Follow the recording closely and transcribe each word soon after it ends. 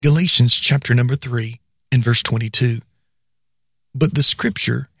Galatians chapter number 3 and verse 22. But the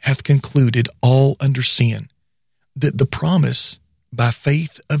scripture hath concluded all under sin, that the promise by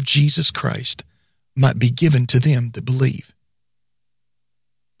faith of Jesus Christ might be given to them that believe.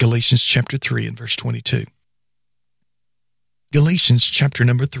 Galatians chapter 3 and verse 22. Galatians chapter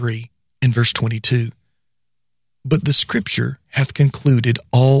number 3 and verse 22. But the scripture hath concluded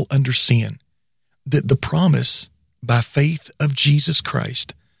all under sin, that the promise by faith of Jesus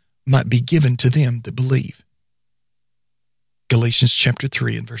Christ might be given to them that believe. Galatians chapter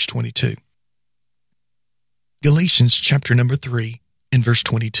 3 and verse 22. Galatians chapter number 3 and verse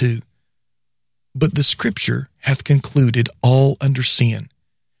 22. But the scripture hath concluded all under sin,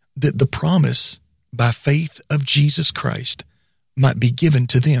 that the promise by faith of Jesus Christ might be given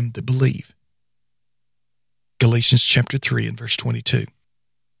to them that believe. Galatians chapter 3 and verse 22.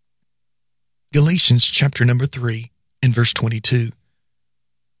 Galatians chapter number 3 and verse 22.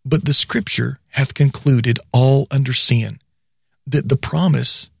 But the scripture hath concluded all under sin, that the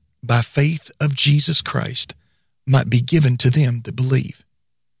promise by faith of Jesus Christ might be given to them that believe.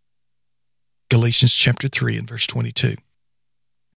 Galatians chapter 3 and verse 22.